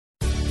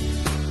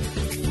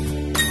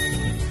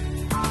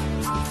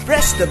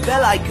press the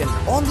bell icon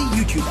on the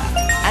YouTube app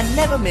and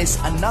never miss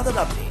another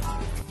update.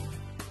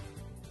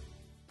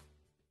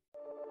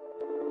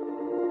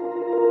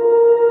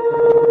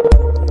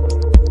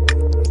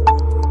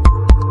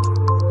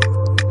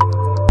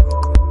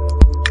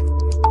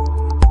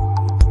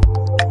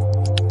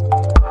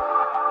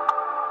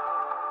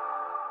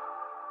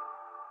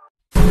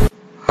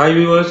 Hi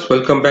viewers,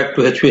 welcome back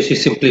to HVAC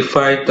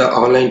Simplified, the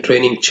online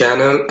training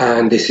channel,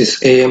 and this is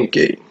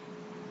AMK.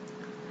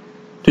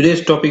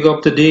 Today's topic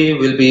of the day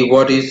will be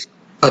what is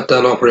a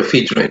ton of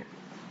refrigerant.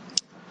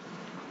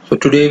 So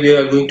today we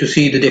are going to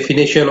see the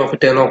definition of a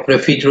ton of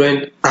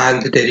refrigerant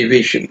and the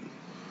derivation.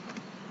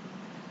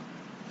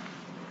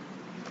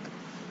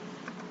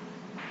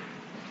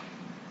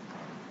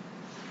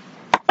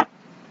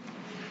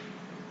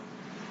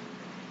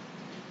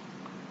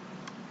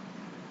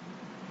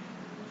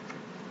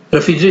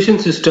 Refrigeration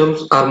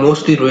systems are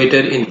mostly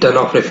rated in ton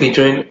of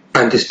refrigerant,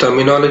 and this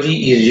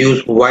terminology is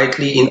used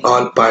widely in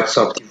all parts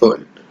of the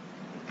world.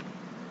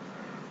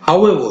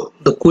 However,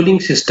 the cooling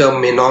system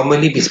may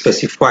normally be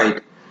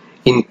specified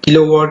in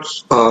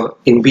kilowatts or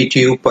in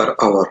BTU per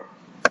hour.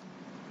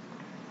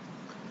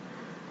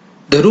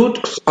 The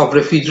roots of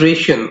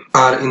refrigeration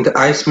are in the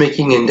ice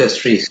making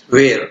industries,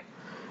 where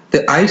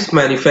the ice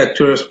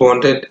manufacturers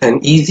wanted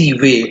an easy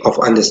way of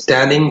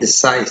understanding the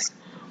size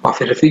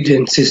of a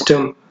refrigerant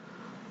system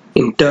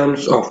in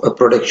terms of a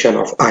production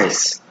of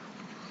ice.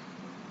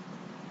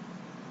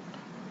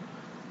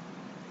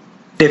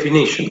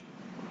 Definition: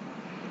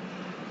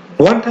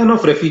 1 ton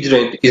of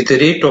refrigerant is the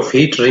rate of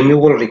heat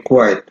removal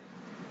required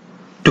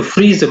to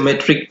freeze a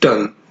metric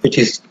ton, which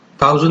is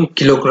 1000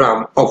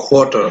 kg of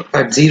water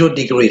at 0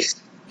 degrees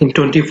in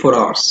 24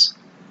 hours.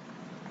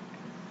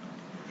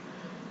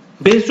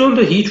 Based on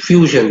the heat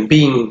fusion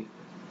being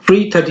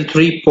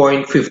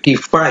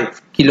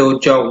 333.55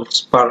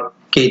 kilojoules per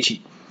kg,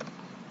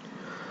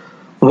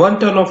 1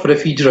 ton of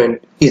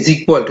refrigerant is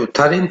equal to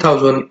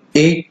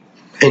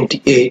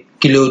 13,898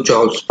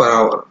 kilojoules per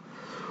hour,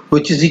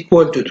 which is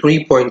equal to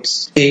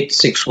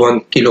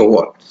 3.861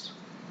 kilowatts.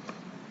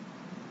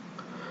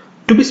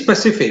 To be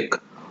specific,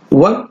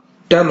 1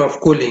 ton of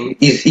cooling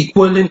is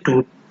equivalent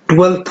to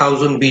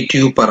 12,000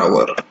 BTU per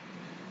hour,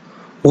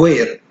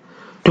 where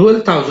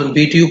 12,000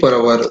 BTU per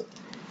hour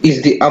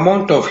is the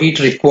amount of heat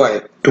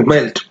required to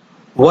melt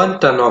 1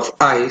 ton of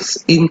ice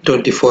in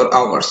 24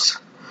 hours.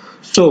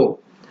 So,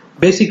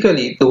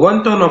 basically, the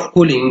 1 ton of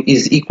cooling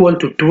is equal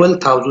to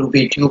 12,000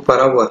 BTU per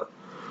hour,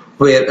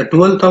 where a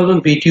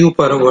 12,000 BTU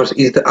per hour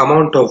is the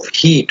amount of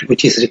heat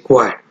which is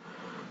required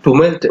to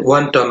melt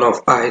 1 ton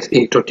of ice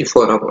in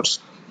 24 hours.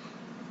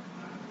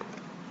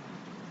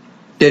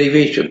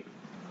 Derivation.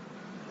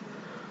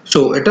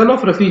 So, a ton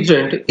of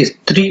refrigerant is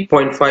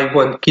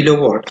 3.51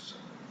 kilowatts.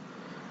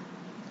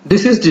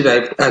 This is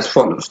derived as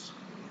follows.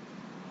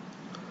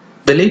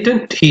 The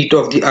latent heat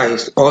of the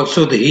ice,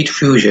 also the heat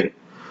fusion,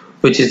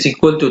 which is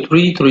equal to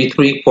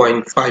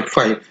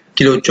 333.55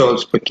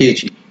 kilojoules per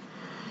kg,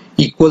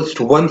 equals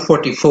to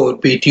 144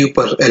 BTU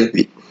per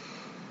lb.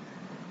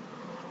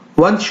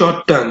 1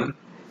 short ton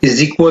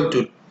is equal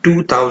to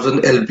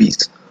 2000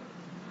 lbs.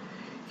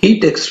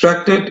 Heat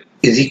extracted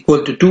is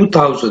equal to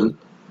 2000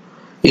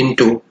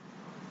 into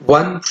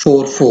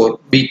 144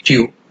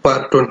 BTU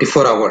per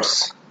 24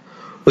 hours,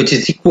 which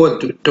is equal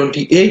to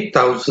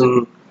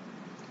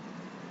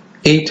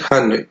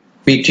 28,800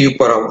 BTU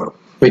per hour,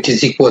 which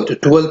is equal to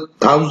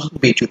 12,000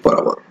 BTU per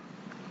hour.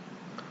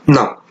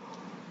 Now,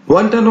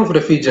 1 ton of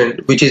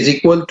refrigerant, which is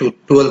equal to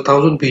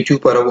 12,000 BTU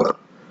per hour,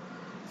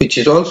 which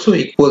is also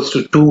equals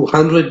to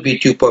 200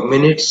 BTU per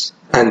minute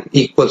and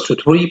equals to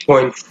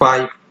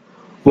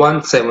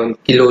 3.517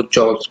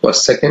 kilojoules per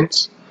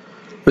second,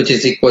 which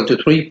is equal to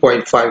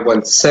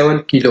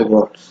 3.517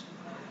 kilowatts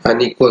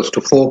and equals to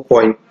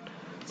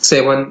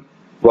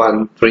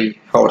 4.713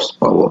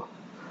 horsepower.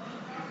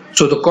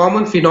 So the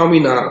common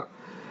phenomena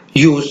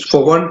used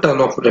for 1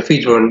 ton of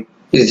refrigerant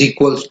is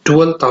equals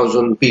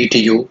 12,000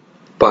 BTU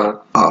per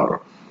hour.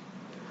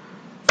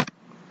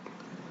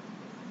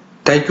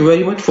 Thank you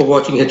very much for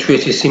watching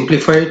HVAC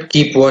Simplified.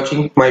 Keep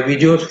watching my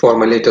videos for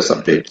my latest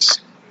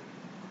updates.